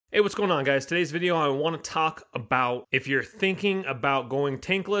Hey, what's going on, guys? Today's video, I want to talk about if you're thinking about going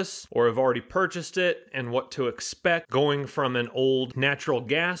tankless or have already purchased it and what to expect going from an old natural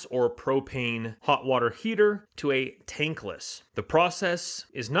gas or propane hot water heater to a tankless. The process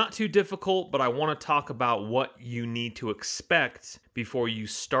is not too difficult, but I want to talk about what you need to expect before you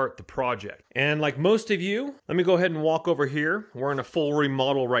start the project. And like most of you, let me go ahead and walk over here. We're in a full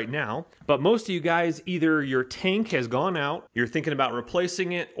remodel right now, but most of you guys, either your tank has gone out, you're thinking about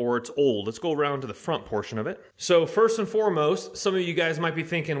replacing it, or it's old. Let's go around to the front portion of it. So first and foremost, some of you guys might be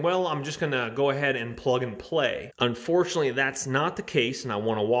thinking, well, I'm just gonna go ahead and plug and play. Unfortunately, that's not the case, and I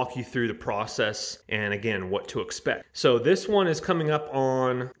wanna walk you through the process and again, what to expect. So this one is coming up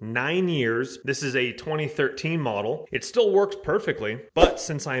on 9 years. This is a 2013 model. It still works perfectly, but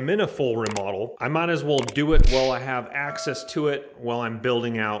since I'm in a full remodel, I might as well do it while I have access to it while I'm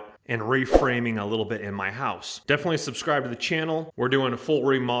building out and reframing a little bit in my house. Definitely subscribe to the channel. We're doing a full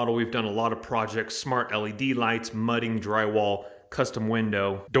remodel. We've done a lot of projects, smart LED lights, mudding, drywall, custom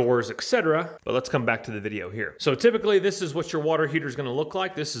window, doors, etc. But let's come back to the video here. So typically this is what your water heater is gonna look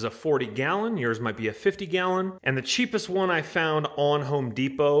like. This is a 40 gallon, yours might be a 50 gallon. And the cheapest one I found on Home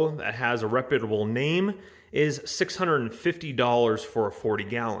Depot that has a reputable name is $650 for a 40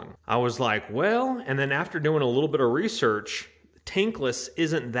 gallon. I was like, well, and then after doing a little bit of research, tankless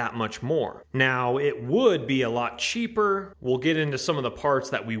isn't that much more. Now, it would be a lot cheaper. We'll get into some of the parts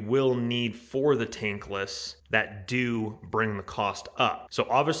that we will need for the tankless that do bring the cost up. So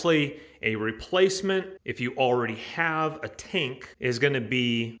obviously, a replacement, if you already have a tank, is gonna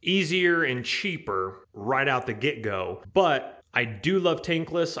be easier and cheaper right out the get-go. But I do love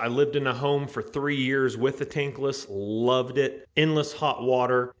tankless. I lived in a home for 3 years with the tankless, loved it. Endless hot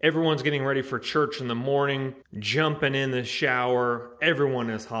water. Everyone's getting ready for church in the morning, jumping in the shower. Everyone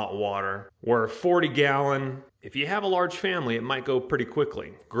has hot water. Where a 40 gallon, if you have a large family, it might go pretty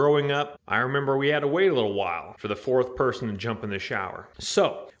quickly. Growing up, I remember we had to wait a little while for the fourth person to jump in the shower.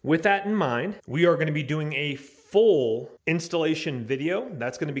 So with that in mind, we are going to be doing a full installation video.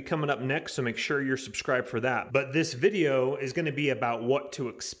 That's going to be coming up next, so make sure you're subscribed for that. But this video is going to be about what to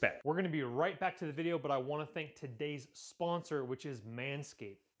expect. We're going to be right back to the video, but I want to thank today's sponsor, which is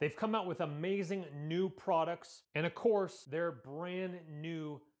Manscaped. They've come out with amazing new products, and of course, their brand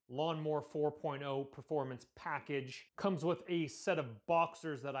new Lawnmower 4.0 Performance Package comes with a set of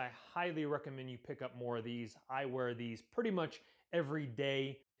boxers that I highly recommend you pick up more of these. I wear these pretty much every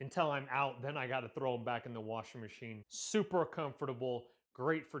day until I'm out, then I gotta throw them back in the washing machine. Super comfortable,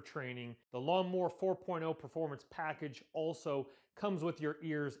 great for training. The Lawnmower 4.0 Performance Package also comes with your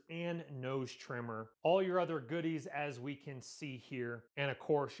ears and nose trimmer. All your other goodies as we can see here. And of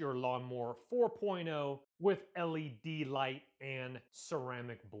course your Lawnmower 4.0 with LED light and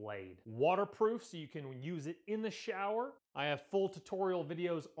ceramic blade. Waterproof, so you can use it in the shower. I have full tutorial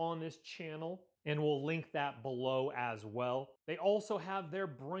videos on this channel, and we'll link that below as well. They also have their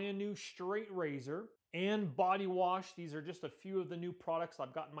brand new straight razor and body wash. These are just a few of the new products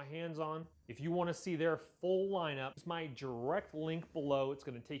I've gotten my hands on. If you want to see their full lineup, it's my direct link below. It's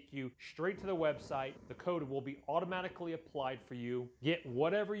going to take you straight to the website. The code will be automatically applied for you. Get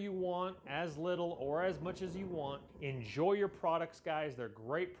whatever you want, as little or as much as you want. Enjoy your products, guys. They're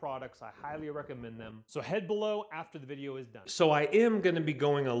great products. I highly recommend them. So head below after the video is done. So I am going to be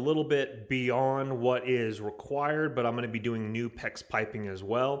going a little bit beyond what is required, but I'm going to be doing new PEX piping as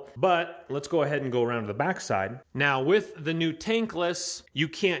well. But let's go ahead and go around to the backside. Now with the new tankless, you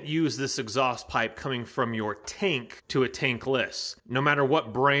can't use this exhaust pipe coming from your tank to a tankless. No matter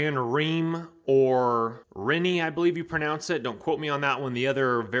what brand, Ream or Rennie, I believe you pronounce it, don't quote me on that one, the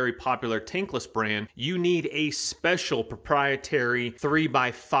other very popular tankless brand, you need a special proprietary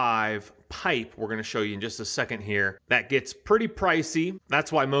 3x5 pipe we're going to show you in just a second here. That gets pretty pricey.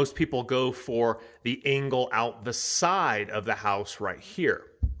 That's why most people go for the angle out the side of the house right here.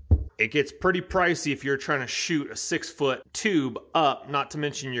 It gets pretty pricey if you're trying to shoot a 6-foot tube up, not to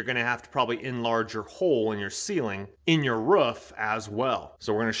mention you're gonna have to probably enlarge your hole in your ceiling, in your roof as well.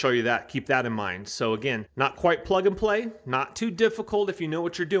 So we're gonna show you that, keep that in mind. So again, not quite plug and play, not too difficult if you know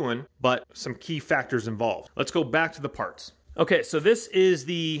what you're doing, but some key factors involved. Let's go back to the parts. Okay, so this is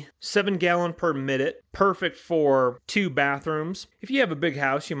the 7 gallon per minute, perfect for 2 bathrooms. If you have a big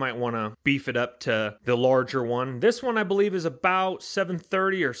house, you might want to beef it up to the larger one. This one I believe is about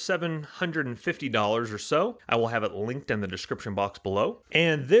 $730 or $750 or so. I will have it linked in the description box below.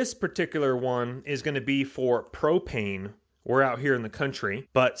 And this particular one is going to be for propane We're out here in the country,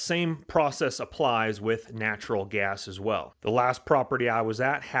 but same process applies with natural gas as well. The last property I was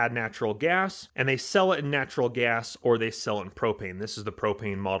at had natural gas, and they sell it in natural gas or they sell it in propane. This is the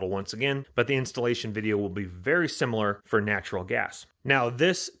propane model once again, but the installation video will be very similar for natural gas. Now,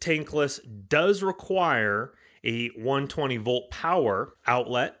 this tankless does require a 120 volt power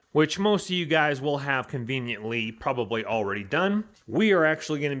outlet, which most of you guys will have conveniently probably already done. We are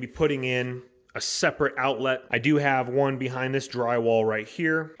actually going to be putting in a separate outlet. I do have one behind this drywall right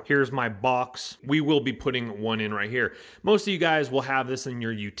here. Here's my box. We will be putting one in right here. Most of you guys will have this in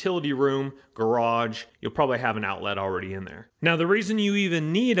your utility room, garage. You'll probably have an outlet already in there. Now, the reason you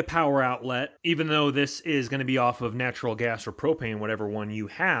even need a power outlet, even though this is going to be off of natural gas or propane, whatever one you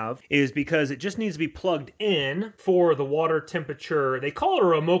have, is because it just needs to be plugged in for the water temperature. They call it a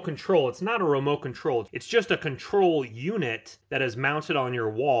remote control. It's not a remote control. It's just a control unit that is mounted on your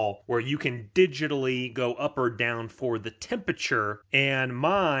wall where you can digitally go up or down for the temperature. And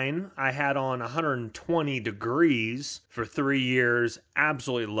mine, I had on 120 degrees for 3 years.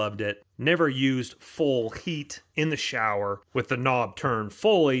 Absolutely loved it. Never used full heat in the shower with the knob turned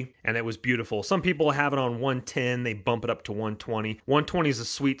fully, and it was beautiful. Some people have it on 110, they bump it up to 120. 120 is a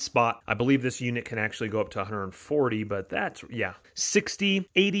sweet spot. I believe this unit can actually go up to 140, but that's, yeah, 60,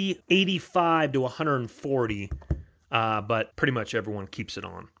 80, 85 to 140. But pretty much everyone keeps it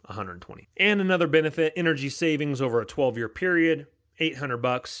on 120. And another benefit, energy savings over a 12-year period.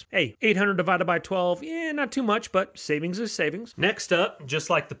 $800. Hey, 800 divided by 12, yeah, not too much, but savings is savings. Next up,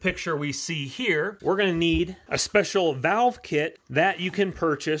 just like the picture we see here, we're gonna need a special valve kit that you can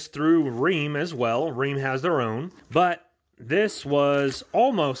purchase through Rheem as well. Rheem has their own, but this was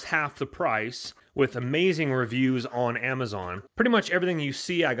almost half the price with amazing reviews on Amazon. Pretty much everything you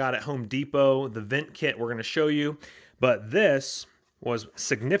see I got at Home Depot. The vent kit we're gonna show you, but this was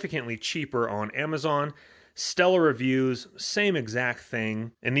significantly cheaper on Amazon. Stellar reviews, same exact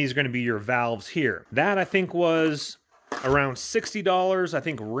thing, and these are going to be your valves here. That I think was around $60. I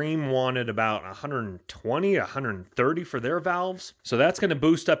think Rheem wanted about 120, 130 for their valves. So that's going to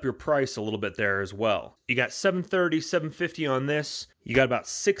boost up your price a little bit there as well. You got $730, $750 on this. You got about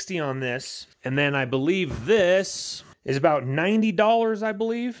 $60 on this. And then I believe this is about $90, I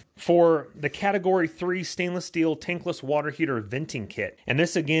believe, for the Category 3 stainless steel tankless water heater venting kit. And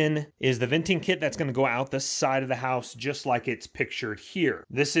this, again, is the venting kit that's going to go out the side of the house just like it's pictured here.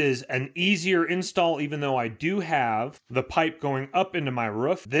 This is an easier install, even though I do have the pipe going up into my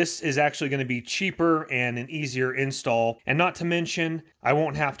roof. This is actually going to be cheaper and an easier install. And not to mention, I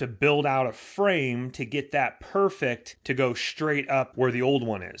won't have to build out a frame to get that perfect to go straight up where the old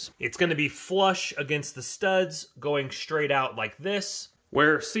one is. It's going to be flush against the studs, going straight out like this.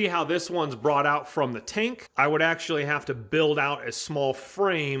 Where, see how this one's brought out from the tank? I would actually have to build out a small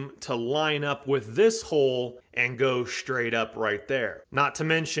frame to line up with this hole and go straight up right there. Not to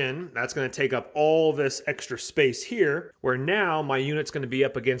mention, that's going to take up all this extra space here, where now my unit's going to be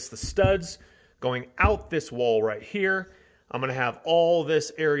up against the studs, going out this wall right here. I'm going to have all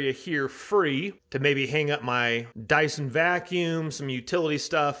this area here free to maybe hang up my Dyson vacuum, some utility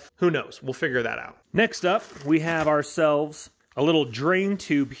stuff. Who knows? We'll figure that out. Next up, we have ourselves a little drain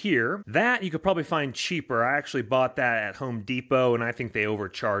tube here. That you could probably find cheaper. I actually bought that at Home Depot, and I think they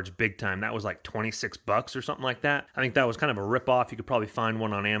overcharged big time. That was like 26 bucks or something like that. I think that was kind of a ripoff. You could probably find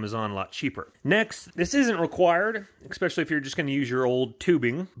one on Amazon a lot cheaper. Next, this isn't required, especially if you're just going to use your old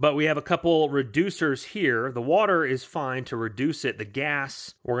tubing, but we have a couple reducers here. The water is fine to reduce it. The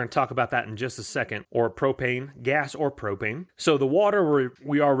gas, we're going to talk about that in just a second, or propane, gas or propane. So the water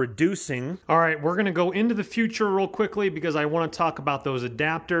we are reducing. All right, we're going to go into the future real quickly because I want to talk about those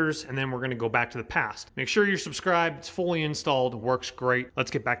adapters, and then we're going to go back to the past. Make sure you're subscribed. It's fully installed, works great. Let's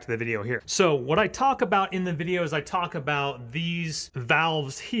get back to the video here. So what I talk about in the video is I talk about these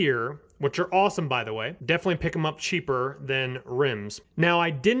valves here, which are awesome, by the way. Definitely pick them up cheaper than rims. Now, I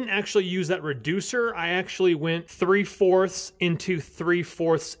didn't actually use that reducer. I actually went 3/4 into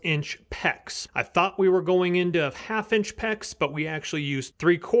 3/4 inch PEX. I thought we were going into 1/2 inch PEX, but we actually used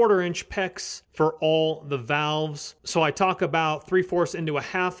 3/4 inch PEX for all the valves. So I talk about 3/4 into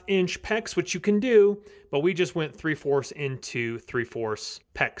 1/2 inch PEX, which you can do, but we just went 3/4 into 3/4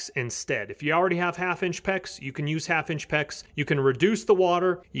 PEX instead. If you already have 1/2 inch PEX, you can use 1/2 inch PEX. You can reduce the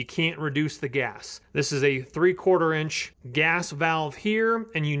water, you can't reduce the gas. This is a 3/4 inch gas valve here,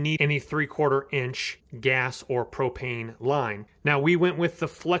 and you need any 3/4 inch gas or propane line. Now, we went with the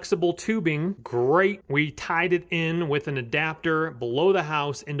flexible tubing. Great. We tied it in with an adapter below the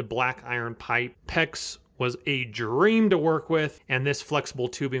house into black iron pipe. PEX was a dream to work with, and this flexible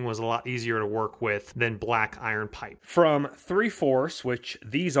tubing was a lot easier to work with than black iron pipe. From 3/4, which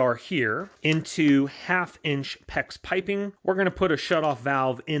these are here, into 1/2-inch PEX piping, we're going to put a shutoff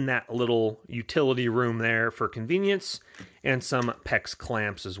valve in that little utility room there for convenience, and some PEX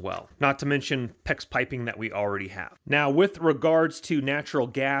clamps as well. Not to mention PEX piping that we already have. Now, with regards to natural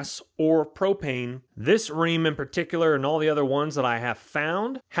gas or propane, this ream in particular and all the other ones that I have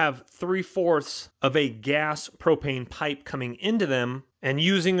found have 3/4 of a gas propane pipe coming into them, and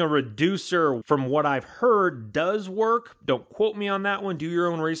using a reducer, from what I've heard, does work. Don't quote me on that one. Do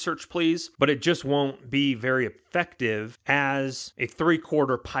your own research, please. But it just won't be very effective as a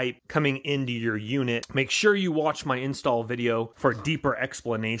 3/4 pipe coming into your unit. Make sure you watch my install video for deeper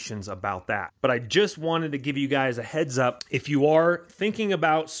explanations about that. But I just wanted to give you guys a heads up. If you are thinking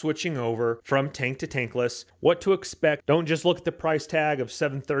about switching over from tank to tankless, what to expect. Don't just look at the price tag of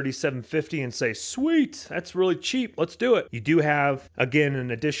 $730, $750 and say, sweet, that's really cheap, let's do it. You do have, again,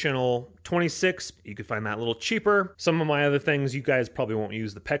 an additional 26. You could find that a little cheaper. Some of my other things, you guys probably won't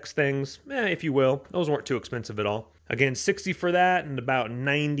use the PEX things. If you will. Those weren't too expensive at all. Again, 60 for that and about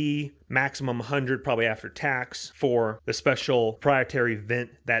 90, maximum 100 probably after tax for the special proprietary vent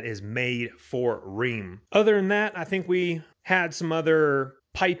that is made for ream. Other than that, I think we had some other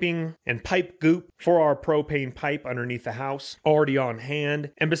piping and pipe goop for our propane pipe underneath the house already on hand.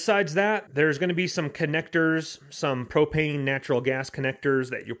 And besides that, there's going to be some connectors, some propane natural gas connectors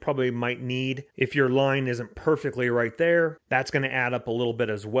that you probably might need if your line isn't perfectly right there. That's going to add up a little bit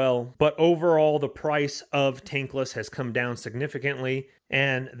as well. But overall, the price of tankless has come down significantly,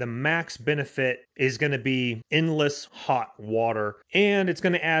 and the max benefit is going to be endless hot water, and it's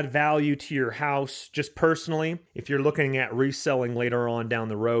going to add value to your house. Just personally, if you're looking at reselling later on down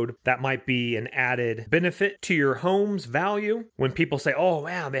the road, that might be an added benefit to your home's value. When people say, oh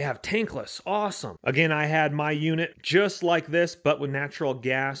wow, they have tankless, awesome. Again, I had my unit just like this, but with natural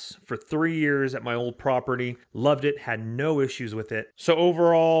gas for 3 years at my old property. Loved it, had no issues with it. So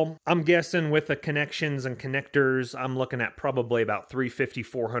overall, I'm guessing with the connections and connectors, I'm looking at probably about $350,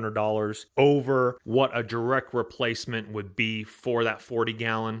 $400 over what a direct replacement would be for that 40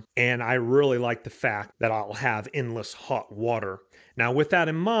 gallon. And I really like the fact that I'll have endless hot water. Now, with that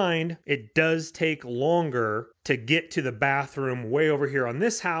in mind, it does take longer to get to the bathroom way over here on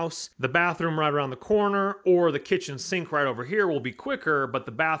this house. The bathroom right around the corner or the kitchen sink right over here will be quicker, but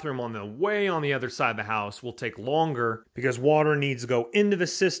the bathroom on the way on the other side of the house will take longer because water needs to go into the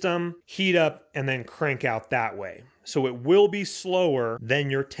system, heat up, and then crank out that way. So it will be slower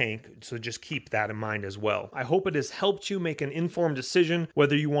than your tank, so just keep that in mind as well. I hope it has helped you make an informed decision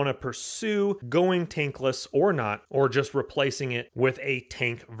whether you want to pursue going tankless or not, or just replacing it with a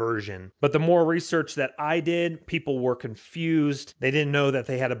tank version. But the more research that I did, people were confused. They didn't know that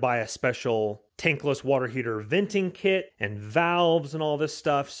they had to buy a special tankless water heater venting kit and valves and all this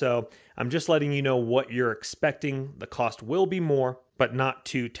stuff. So I'm just letting you know what you're expecting. The cost will be more, but not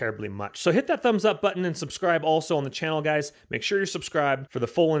too terribly much. So hit that thumbs up button and subscribe also on the channel, guys. Make sure you're subscribed for the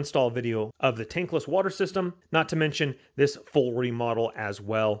full install video of the tankless water system, not to mention this full remodel as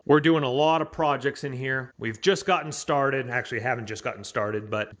well. We're doing a lot of projects in here. We've just gotten started. Actually, haven't just gotten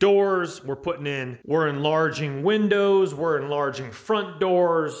started, but doors we're putting in. We're enlarging windows. We're enlarging front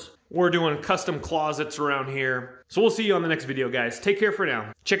doors. We're doing custom closets around here. So we'll see you on the next video, guys. Take care for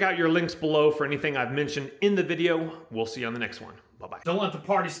now. Check out your links below for anything I've mentioned in the video. We'll see you on the next one. Bye-bye. Don't let the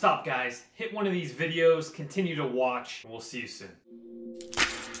party stop, guys. Hit one of these videos, continue to watch, and we'll see you soon.